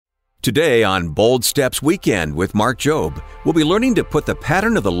Today on Bold Steps Weekend with Mark Jobe, we'll be learning to put the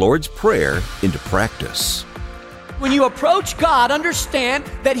pattern of the Lord's Prayer into practice. When you approach God, understand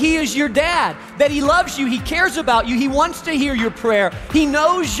that He is your dad, that He loves you, He cares about you, He wants to hear your prayer. He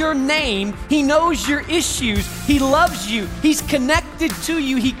knows your name, He knows your issues, He loves you, He's connected to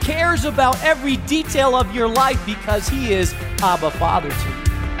you, He cares about every detail of your life because He is Abba Father to you.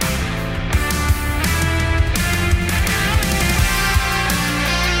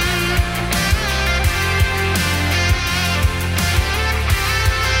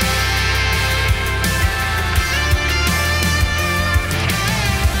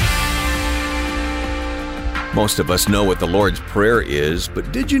 Most of us know what the Lord's Prayer is,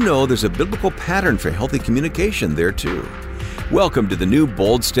 but did you know there's a biblical pattern for healthy communication there too? Welcome to the new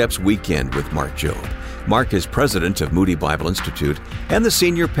Bold Steps Weekend with Mark Jobe. Mark is president of Moody Bible Institute and the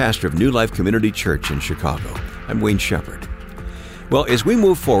senior pastor of New Life Community Church in Chicago. I'm Wayne Shepherd. Well, as we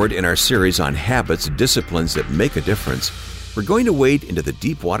move forward in our series on habits, disciplines that make a difference, we're going to wade into the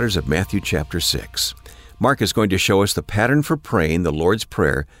deep waters of Matthew chapter 6. Mark is going to show us the pattern for praying the Lord's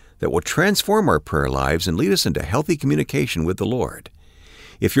Prayer that will transform our prayer lives and lead us into healthy communication with the Lord.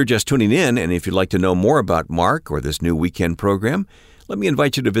 If you're just tuning in and if you'd like to know more about Mark or this new weekend program, let me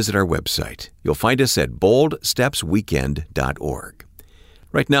invite you to visit our website. You'll find us at boldstepsweekend.org.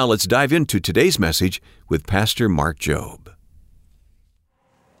 Right now, let's dive into today's message with Pastor Mark Jobe.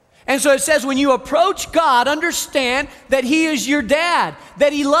 And so it says, when you approach God, understand that He is your dad,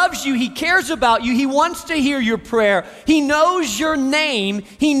 that He loves you, He cares about you, He wants to hear your prayer. He knows your name,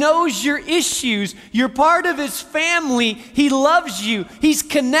 He knows your issues, you're part of His family, He loves you, He's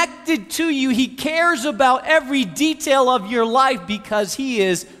connected to you, He cares about every detail of your life because He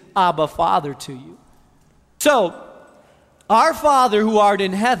is Abba Father to you. So, our Father who art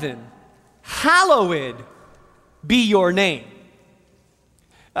in heaven, hallowed be your name.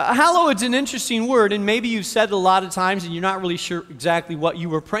 Hallowed's an interesting word, and maybe you've said it a lot of times and you're not really sure exactly what you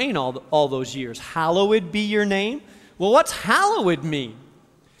were praying all those years. Hallowed be your name? Well, what's hallowed mean?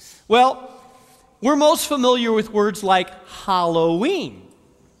 Well, we're most familiar with words like Halloween.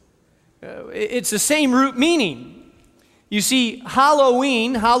 It's the same root meaning. You see,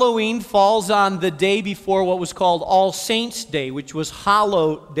 Halloween falls on the day before what was called All Saints' Day, which was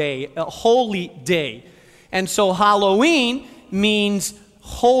Hallow Day, a holy day. And so Halloween means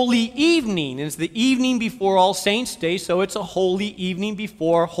holy evening. It's the evening before All Saints' Day, so it's a holy evening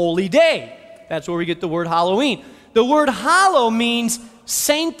before Holy Day. That's where we get the word Halloween. The word hallow means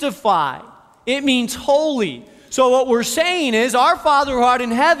sanctify. It means holy. So what we're saying is, our Father who art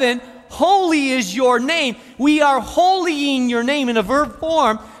in heaven, holy is your name. We are holying your name in a verb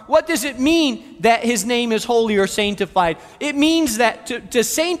form. What does it mean that His name is holy or sanctified? It means that to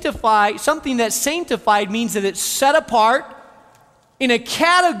sanctify, something that's sanctified means that it's set apart in a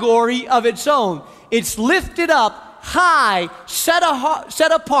category of its own. It's lifted up high, set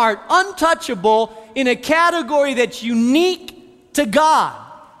apart, untouchable, in a category that's unique to God.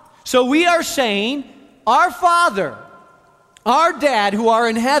 So we are saying, our Father, our Dad who are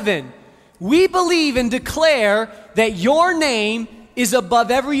in heaven, we believe and declare that your name is above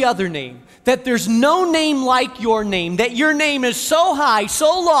every other name, that there's no name like your name, that your name is so high,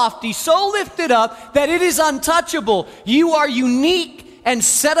 so lofty, so lifted up, that it is untouchable. You are unique and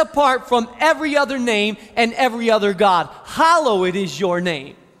set apart from every other name and every other God. Hallowed is your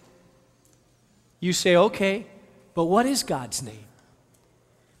name. You say, okay, but what is God's name?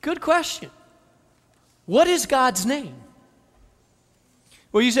 Good question. What is God's name?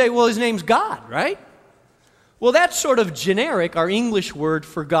 Well, you say, well, His name's God, right? Well, that's sort of generic. Our English word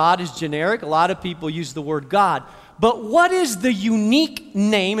for God is generic. A lot of people use the word God. But what is the unique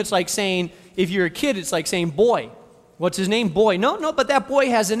name? It's like saying, if you're a kid, it's like saying boy. What's his name? Boy. No, but that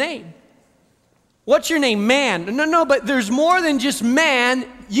boy has a name. What's your name? Man. No, but there's more than just man.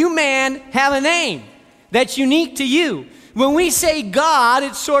 You, man, have a name that's unique to you. When we say God,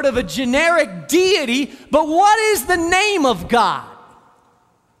 it's sort of a generic deity, but what is the name of God?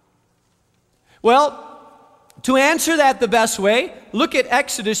 Well, to answer that the best way, look at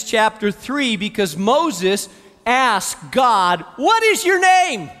Exodus chapter 3, because Moses asked God, what is your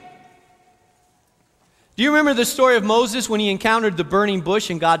name? Do you remember the story of Moses when he encountered the burning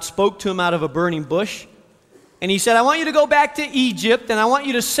bush and God spoke to him out of a burning bush? And He said, I want you to go back to Egypt and I want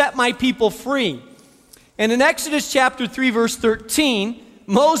you to set my people free. And in Exodus chapter 3, verse 13,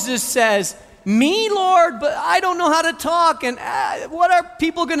 Moses says, me, Lord, but I don't know how to talk, and what are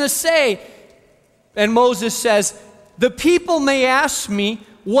people going to say? And Moses says, the people may ask me,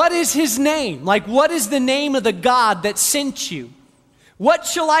 what is His name? Like, what is the name of the God that sent you? What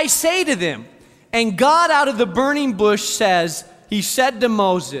shall I say to them? And God out of the burning bush says, he said to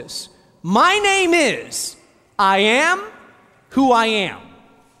Moses, "My name is I am who I am."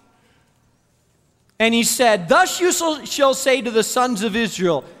 And he said, "Thus you shall say to the sons of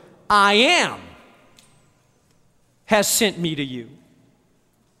Israel, I am has sent me to you."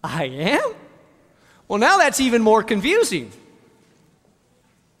 I am? Well, now that's even more confusing.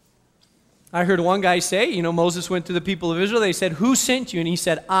 I heard one guy say, Moses went to the people of Israel. They said, "Who sent you?" And he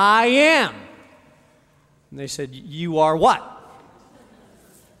said, "I am." And they said, "You are what?"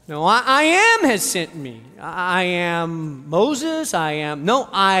 "No, I am has sent me. I am Moses. I am." No,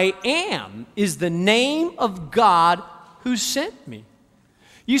 "I am" is the name of God who sent me.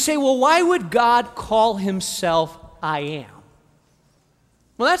 You say, well, why would God call himself I am?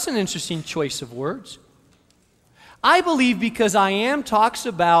 Well, that's an interesting choice of words. I believe because I am talks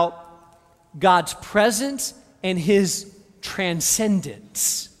about God's presence and his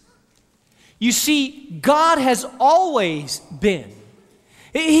transcendence. You see, God has always been.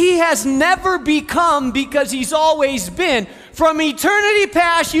 He has never become because he's always been. From eternity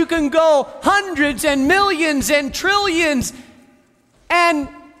past, you can go hundreds and millions and trillions and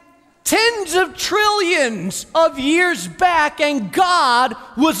tens of trillions of years back, and God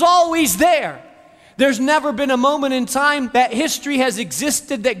was always there. There's never been a moment in time that history has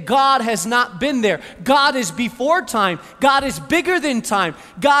existed that God has not been there. God is before time. God is bigger than time.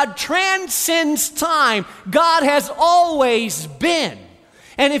 God transcends time. God has always been.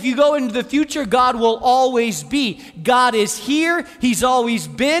 And if you go into the future, God will always be. God is here. He's always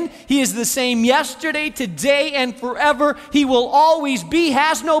been. He is the same yesterday, today, and forever. He will always be,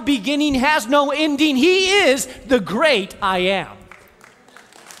 has no beginning, has no ending. He is the great I am.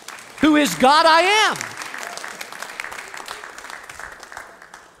 Who is God I am.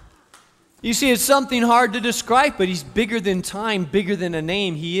 You see, it's something hard to describe, but he's bigger than time, bigger than a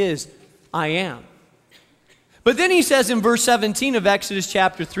name. He is I am. But then he says in verse 17 of Exodus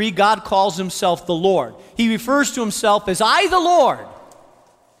chapter 3, God calls himself the Lord. He refers to himself as I the Lord.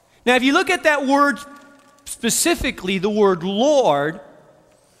 Now, if you look at that word specifically, the word Lord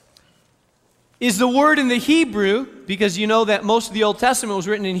is the word in the Hebrew, because you know that most of the Old Testament was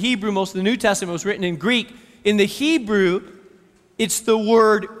written in Hebrew, most of the New Testament was written in Greek. In the Hebrew, it's the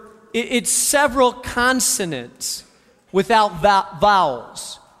word, it's several consonants without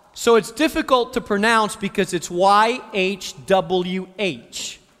vowels. So it's difficult to pronounce because it's YHWH.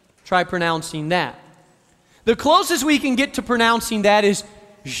 Try pronouncing that. The closest we can get to pronouncing that is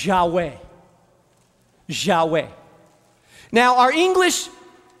Yahweh. Yahweh. Now, our English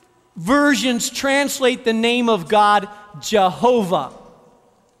versions translate the name of God Jehovah.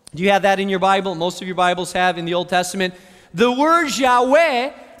 Do you have that in your Bible? Most of your Bibles have in the Old Testament. The word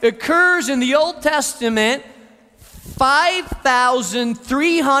Yahweh occurs in the Old Testament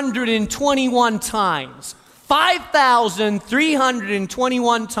 5,321 times.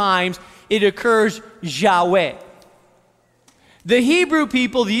 5,321 times it occurs Yahweh. The Hebrew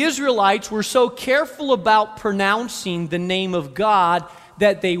people, the Israelites, were so careful about pronouncing the name of God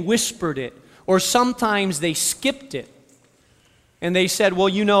that they whispered it, or sometimes they skipped it. And they said, well,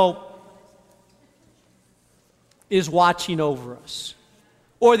 is watching over us.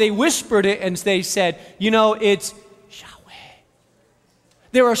 Or they whispered it and they said, it's Yahweh.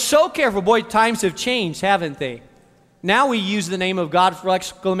 They were so careful. Boy, times have changed, haven't they? Now we use the name of God for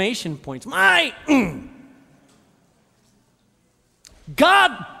exclamation points.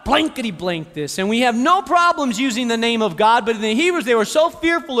 God blankety blank this. And we have no problems using the name of God, but in the Hebrews they were so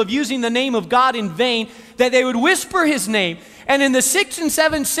fearful of using the name of God in vain that they would whisper his name. And in the 6th and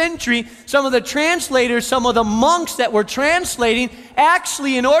 7th century, some of the translators, some of the monks that were translating,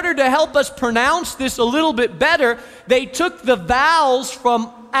 actually, in order to help us pronounce this a little bit better, they took the vowels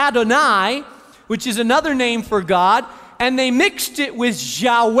from Adonai, which is another name for God, and they mixed it with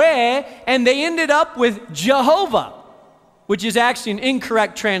Yahweh, and they ended up with Jehovah, which is actually an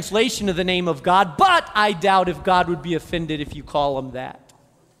incorrect translation of the name of God, but I doubt if God would be offended if you call him that.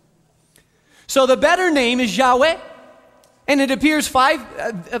 So the better name is Yahweh, and it appears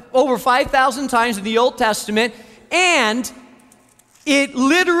over 5,000 times in the Old Testament, and it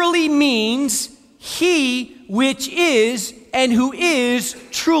literally means he which is and who is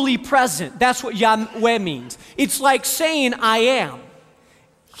truly present. That's what Yahweh means. It's like saying I am.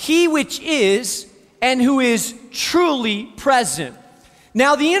 He which is and who is truly present.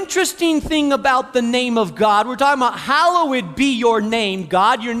 Now, the interesting thing about the name of God, we're talking about hallowed be your name,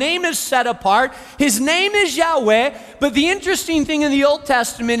 God. Your name is set apart. His name is Yahweh. But the interesting thing in the Old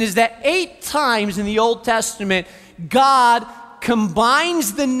Testament is that 8 times in the Old Testament, God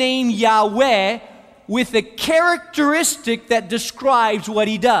combines the name Yahweh with a characteristic that describes what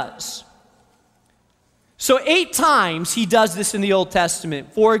he does. So 8 times he does this in the Old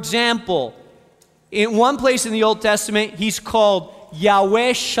Testament. For example, in one place in the Old Testament, he's called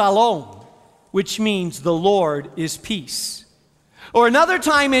Yahweh Shalom, which means the Lord is peace. Or another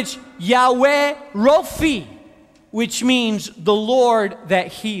time it's Yahweh Rofi, which means the Lord that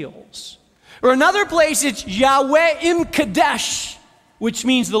heals. Or another place it's Yahweh Im Kadesh, which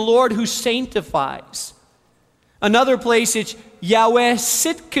means the Lord who sanctifies. Another place it's Yahweh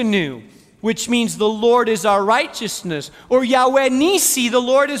Sitkanu, which means the Lord is our righteousness. Or Yahweh Nisi, the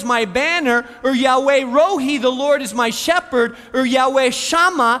Lord is my banner. Or Yahweh Rohi, the Lord is my shepherd. Or Yahweh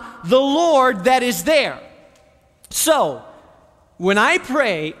Shammah, the Lord that is there. So, when I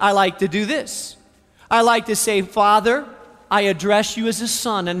pray, I like to do this. I like to say, Father, I address you as a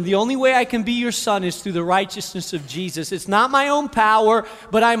son, and the only way I can be your son is through the righteousness of Jesus. It's not my own power,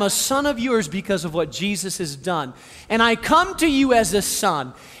 but I'm a son of yours because of what Jesus has done. And I come to you as a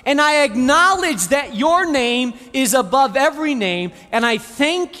son, and I acknowledge that your name is above every name, and I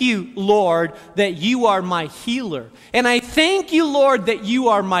thank you, Lord, that you are my healer. And I thank you, Lord, that you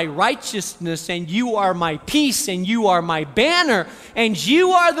are my righteousness, and you are my peace, and you are my banner, and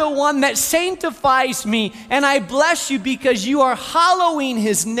you are the one that sanctifies me. And I bless you because you are hallowing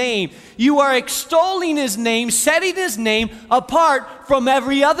his name. You are extolling his name, setting his name apart from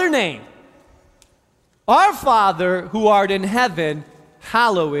every other name. Our Father who art in heaven,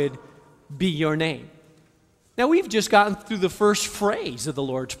 hallowed be your name. Now, we've just gotten through the first phrase of the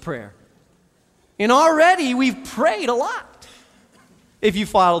Lord's Prayer. And already we've prayed a lot if you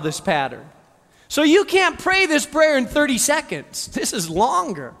follow this pattern. So you can't pray this prayer in 30 seconds. This is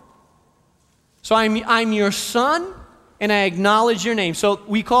longer. So I'm your son, and I acknowledge your name. So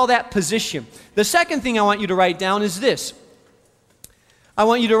we call that position. The second thing I want you to write down is this. I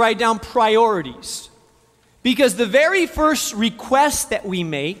want you to write down priorities. Because the very first request that we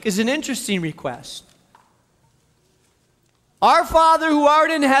make is an interesting request. Our Father who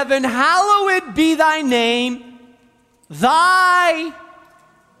art in heaven, hallowed be thy name. Thy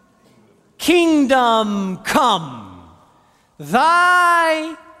kingdom come.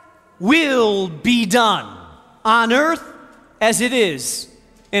 Thy will be done on earth as it is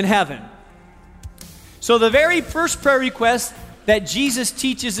in heaven. So the very first prayer request that Jesus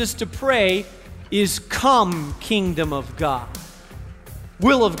teaches us to pray is, come, kingdom of God.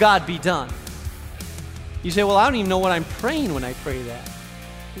 Will of God be done. You say, well, I don't even know what I'm praying when I pray that.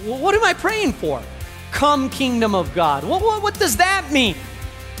 Well, what am I praying for? Come, kingdom of God. What does that mean?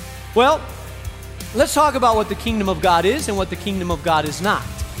 Well, let's talk about what the kingdom of God is and what the kingdom of God is not.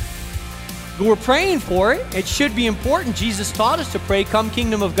 We're praying for it. It should be important. Jesus taught us to pray, come,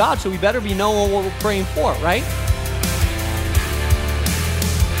 kingdom of God, so we better be knowing what we're praying for, right?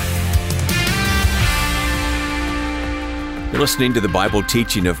 You're listening to the Bible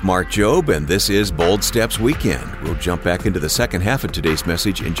teaching of Mark Jobe, and this is Bold Steps Weekend. We'll jump back into the second half of today's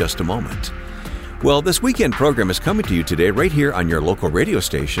message in just a moment. Well, this weekend program is coming to you today right here on your local radio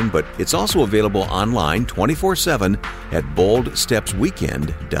station, but it's also available online 24/7 at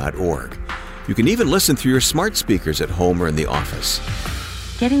boldstepsweekend.org. You can even listen through your smart speakers at home or in the office.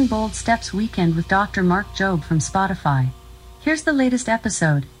 Getting Bold Steps Weekend with Dr. Mark Jobe from Spotify. Here's the latest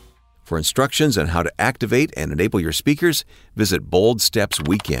episode. For instructions on how to activate and enable your speakers, visit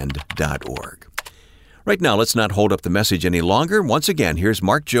boldstepsweekend.org. Right now, let's not hold up the message any longer. Once again, here's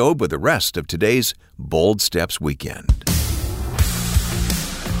Mark Jobe with the rest of today's Bold Steps Weekend.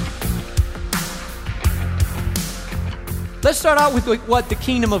 Let's start out with what the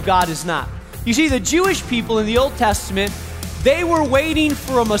kingdom of God is not. You see, the Jewish people in the Old Testament, they were waiting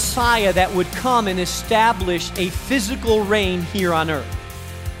for a Messiah that would come and establish a physical reign here on earth.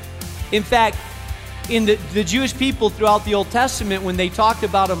 In fact, in the Jewish people throughout the Old Testament, when they talked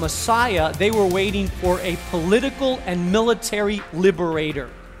about a Messiah, they were waiting for a political and military liberator.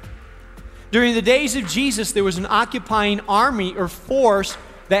 During the days of Jesus, there was an occupying army or force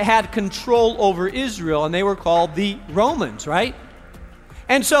that had control over Israel, and they were called the Romans, right?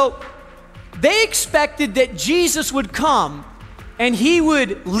 And so they expected that Jesus would come and he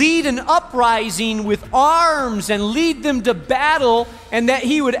would lead an uprising with arms and lead them to battle, and that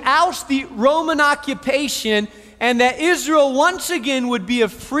he would oust the Roman occupation, and that Israel once again would be a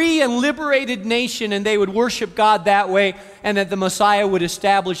free and liberated nation, and they would worship God that way, and that the Messiah would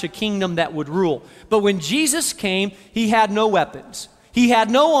establish a kingdom that would rule. But when Jesus came, he had no weapons. He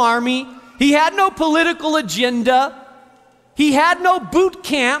had no army. He had no political agenda. He had no boot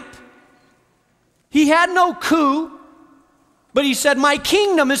camp. He had no coup. But he said, my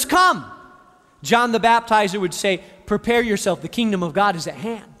kingdom has come. John the Baptizer would say, prepare yourself, the kingdom of God is at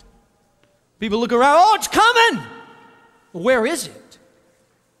hand. People look around, oh, it's coming. Well, where is it?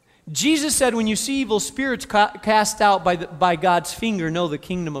 Jesus said, when you see evil spirits cast out by God's finger, know the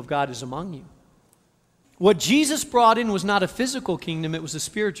kingdom of God is among you. What Jesus brought in was not a physical kingdom, it was a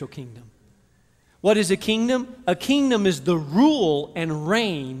spiritual kingdom. What is a kingdom? A kingdom is the rule and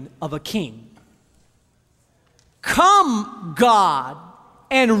reign of a king. Come, God,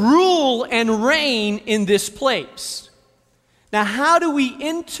 and rule and reign in this place. Now, how do we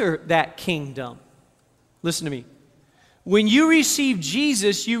enter that kingdom? Listen to me. When you receive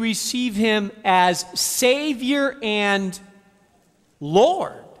Jesus, you receive him as Savior and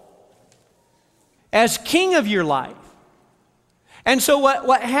Lord, as King of your life. And so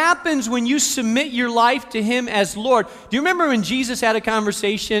what happens when you submit your life to him as Lord? Do you remember when Jesus had a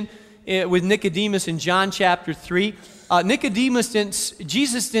conversation with Nicodemus in John chapter 3?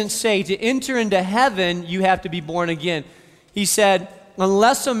 Jesus didn't say, to enter into heaven, you have to be born again. He said,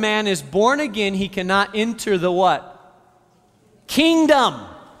 unless a man is born again, he cannot enter the what? Kingdom.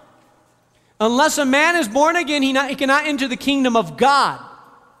 Unless a man is born again, he cannot enter the kingdom of God.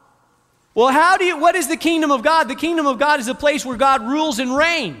 Well, what is the kingdom of God? The kingdom of God is a place where God rules and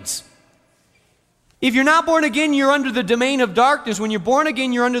reigns. If you're not born again, you're under the domain of darkness. When you're born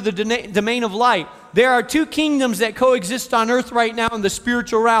again, you're under the domain of light. There are two kingdoms that coexist on earth right now in the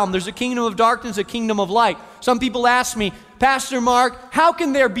spiritual realm. There's a kingdom of darkness, a kingdom of light. Some people ask me, Pastor Mark, how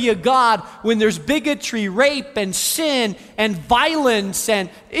can there be a God when there's bigotry, rape, and sin, and violence, and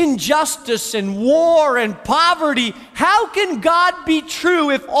injustice, and war, and poverty? How can God be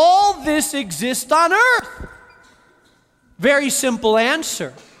true if all this exists on earth? Very simple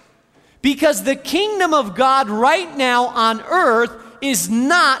answer. Because the kingdom of God right now on earth is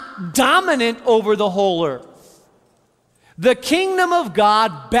not dominant over the whole earth. The kingdom of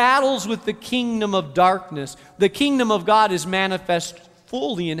God battles with the kingdom of darkness. The kingdom of God is manifest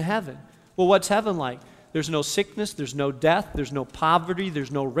fully in heaven. Well, what's heaven like? There's no sickness, there's no death, there's no poverty,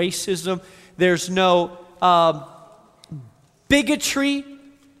 there's no racism, there's no bigotry,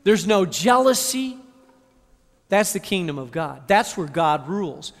 there's no jealousy. That's the kingdom of God. That's where God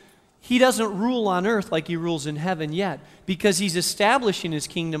rules. He doesn't rule on earth like he rules in heaven yet, because he's establishing his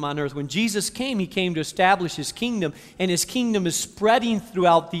kingdom on earth. When Jesus came, he came to establish his kingdom, and his kingdom is spreading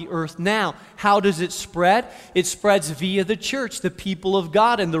throughout the earth now. How does it spread? It spreads via the church, the people of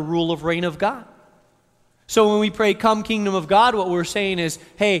God, and the rule of reign of God. So when we pray, come kingdom of God, what we're saying is,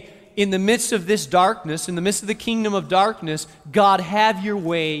 hey, in the midst of this darkness, in the midst of the kingdom of darkness, God, have your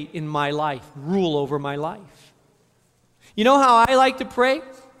way in my life. Rule over my life. You know how I like to pray?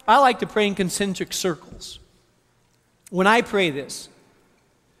 I like to pray in concentric circles. When I pray this,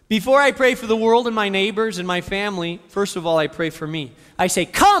 before I pray for the world and my neighbors and my family, first of all, I pray for me. I say,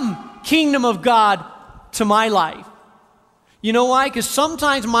 come, kingdom of God, to my life. You know why? Because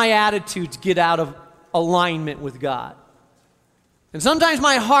sometimes my attitudes get out of alignment with God. And sometimes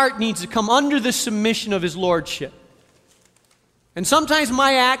my heart needs to come under the submission of his lordship. And sometimes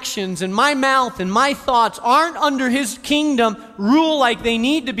my actions and my mouth and my thoughts aren't under his kingdom rule like they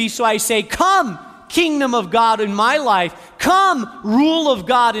need to be. So I say, come, kingdom of God in my life. Come, rule of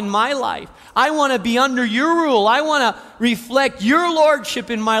God in my life. I want to be under your rule. I want to reflect your lordship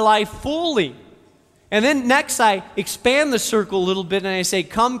in my life fully. And then next I expand the circle a little bit and I say,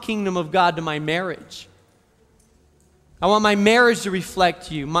 come, kingdom of God, to my marriage. I want my marriage to reflect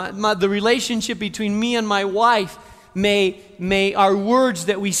you. The relationship between me and my wife, may our words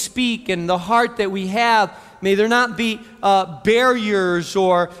that we speak and the heart that we have, may there not be barriers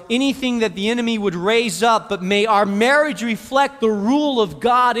or anything that the enemy would raise up, but may our marriage reflect the rule of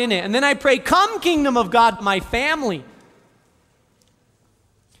God in it. And then I pray, come kingdom of God, to my family.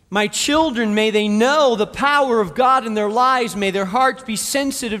 My children, may they know the power of God in their lives. May their hearts be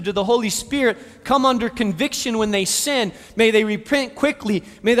sensitive to the Holy Spirit, come under conviction when they sin. May they repent quickly.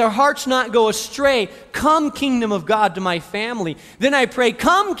 May their hearts not go astray. Come, kingdom of God, to my family. Then I pray,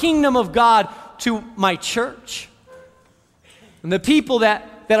 come, kingdom of God, to my church. And the people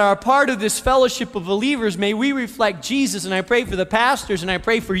that are a part of this fellowship of believers, may we reflect Jesus. And I pray for the pastors and I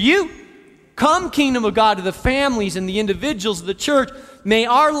pray for you. Come, kingdom of God, to the families and the individuals of the church. May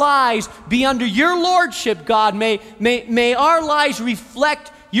our lives be under your lordship, God. May our lives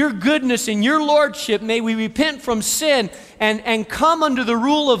reflect your goodness and your lordship. May we repent from sin and come under the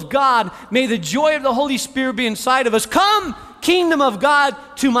rule of God. May the joy of the Holy Spirit be inside of us. Come, kingdom of God,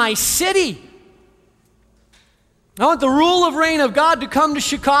 to my city. I want the rule of reign of God to come to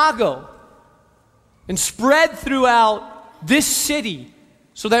Chicago and spread throughout this city,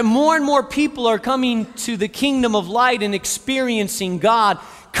 so that more and more people are coming to the kingdom of light and experiencing God.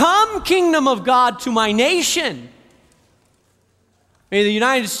 Come, kingdom of God, to my nation. May the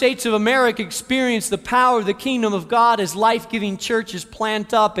United States of America experience the power of the kingdom of God as life-giving churches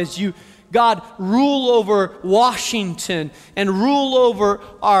plant up, as you, God, rule over Washington and rule over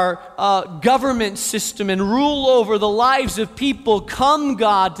our government system and rule over the lives of people. Come,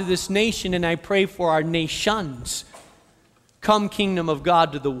 God, to this nation, and I pray for our nations. Come, kingdom of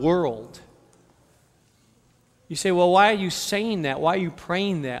God, to the world. You say, well, why are you saying that? Why are you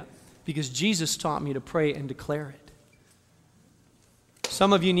praying that? Because Jesus taught me to pray and declare it.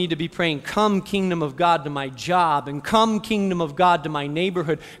 Some of you need to be praying, come kingdom of God to my job, and come kingdom of God to my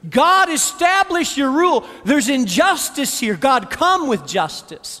neighborhood. God, establish your rule. There's injustice here. God, come with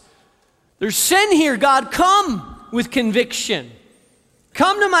justice. There's sin here. God, come with conviction.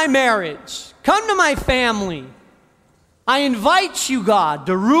 Come to my marriage. Come to my family. I invite you, God,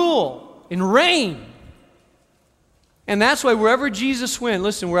 to rule and reign. And that's why wherever Jesus went,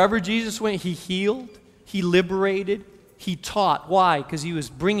 listen, wherever Jesus went, he healed, he liberated, he taught. Why? Because he was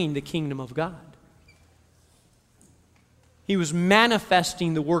bringing the kingdom of God. He was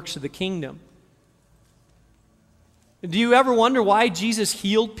manifesting the works of the kingdom. Do you ever wonder why Jesus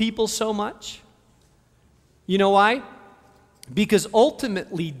healed people so much? You know why? Because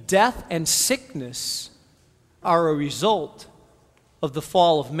ultimately death and sickness are a result of the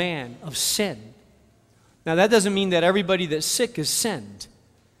fall of man, of sin. Now that doesn't mean that everybody that's sick is sinned,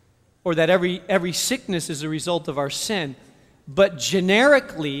 or that every sickness is a result of our sin. But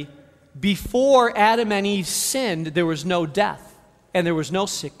generically, before Adam and Eve sinned, there was no death and there was no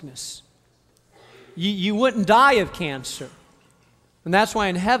sickness. You wouldn't die of cancer. And that's why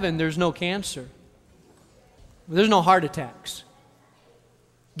in heaven there's no cancer. There's no heart attacks.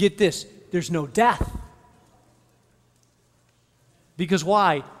 Get this, there's no death. Because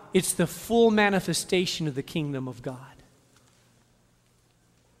why? It's the full manifestation of the kingdom of God.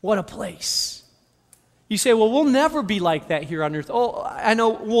 What a place. You say, well, we'll never be like that here on earth. Oh, I know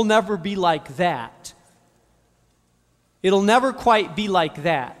we'll never be like that. It'll never quite be like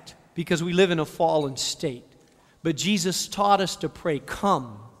that because we live in a fallen state. But Jesus taught us to pray,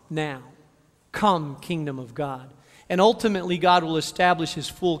 come now. Come, kingdom of God. And ultimately, God will establish his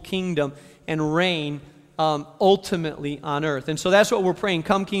full kingdom and reign ultimately on earth. And so that's what we're praying,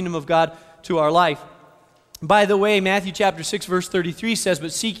 come, kingdom of God, to our life. By the way, Matthew chapter 6, verse 33 says,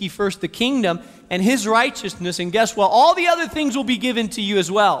 but seek ye first the kingdom and his righteousness, and guess what? All the other things will be given to you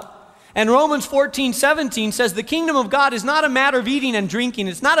as well. And Romans 14:17 says, the kingdom of God is not a matter of eating and drinking.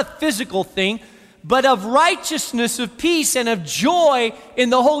 It's not a physical thing, but of righteousness, of peace, and of joy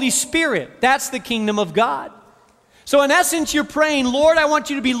in the Holy Spirit. That's the kingdom of God. So in essence, you're praying, Lord, I want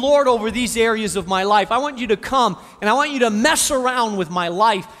you to be Lord over these areas of my life. I want you to come, and I want you to mess around with my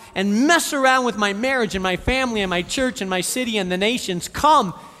life and mess around with my marriage and my family and my church and my city and the nations.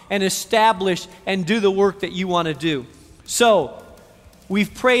 Come and establish and do the work that you want to do. So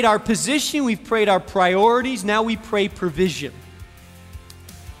we've prayed our position, we've prayed our priorities, now we pray provision.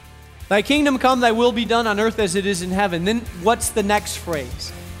 Thy kingdom come, thy will be done on earth as it is in heaven. Then what's the next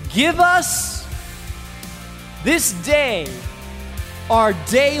phrase? Give us this day our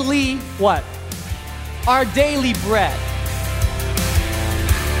daily what? Our daily bread.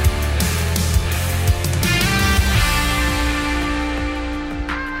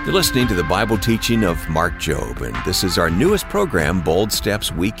 You're listening to the Bible teaching of Mark Jobe, and this is our newest program, Bold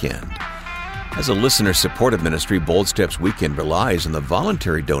Steps Weekend. As a listener-supported ministry, Bold Steps Weekend relies on the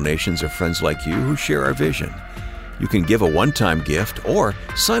voluntary donations of friends like you who share our vision. You can give a one-time gift or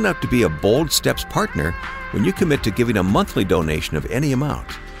sign up to be a Bold Steps partner when you commit to giving a monthly donation of any amount.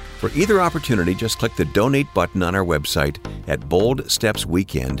 For either opportunity, just click the donate button on our website at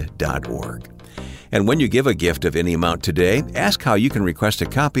boldstepsweekend.org. And when you give a gift of any amount today, ask how you can request a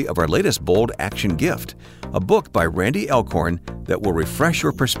copy of our latest Bold Action Gift, a book by Randy Elkhorn that will refresh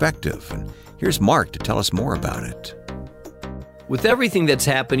your perspective. And here's Mark to tell us more about it. With everything that's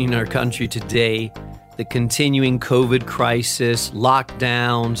happening in our country today, the continuing COVID crisis,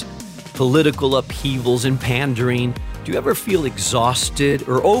 lockdowns, political upheavals, and pandering, do you ever feel exhausted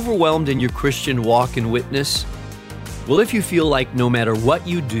or overwhelmed in your Christian walk and witness? Well, if you feel like no matter what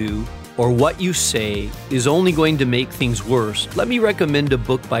you do, or what you say is only going to make things worse, let me recommend a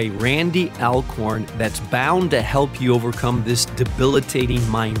book by Randy Elkhorn that's bound to help you overcome this debilitating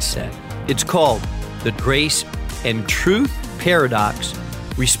mindset. It's called The Grace and Truth Paradox,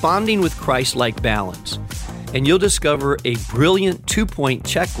 Responding with Christ-like Balance. And you'll discover a brilliant 2-point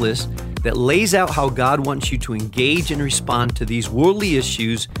checklist that lays out how God wants you to engage and respond to these worldly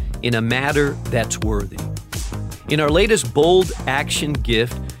issues in a manner that's worthy. In our latest Bold Action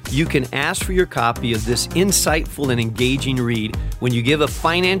Gift, you can ask for your copy of this insightful and engaging read when you give a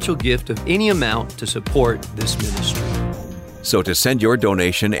financial gift of any amount to support this ministry. So to send your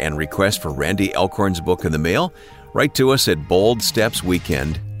donation and request for Randy Elkhorn's book in the mail, write to us at Bold Steps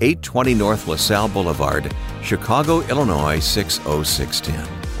Weekend, 820 North LaSalle Boulevard, Chicago, Illinois 60610.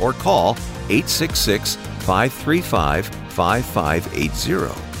 Or call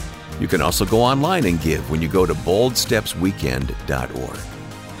 866-535-5580. You can also go online and give when you go to boldstepsweekend.org.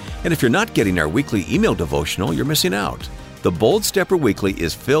 And if you're not getting our weekly email devotional, you're missing out. The Bold Stepper Weekly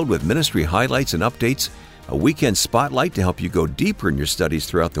is filled with ministry highlights and updates, a weekend spotlight to help you go deeper in your studies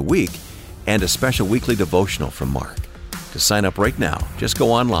throughout the week, and a special weekly devotional from Mark. To sign up right now, just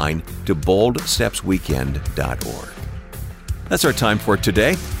go online to boldstepsweekend.org. That's our time for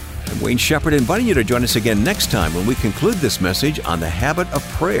today. I'm Wayne Shepherd, inviting you to join us again next time when we conclude this message on the habit of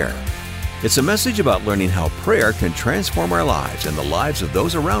prayer. It's a message about learning how prayer can transform our lives and the lives of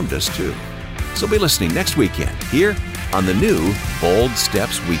those around us, too. So be listening next weekend here on the new Bold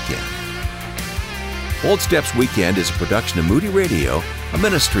Steps Weekend. Bold Steps Weekend is a production of Moody Radio, a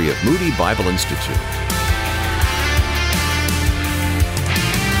ministry of Moody Bible Institute.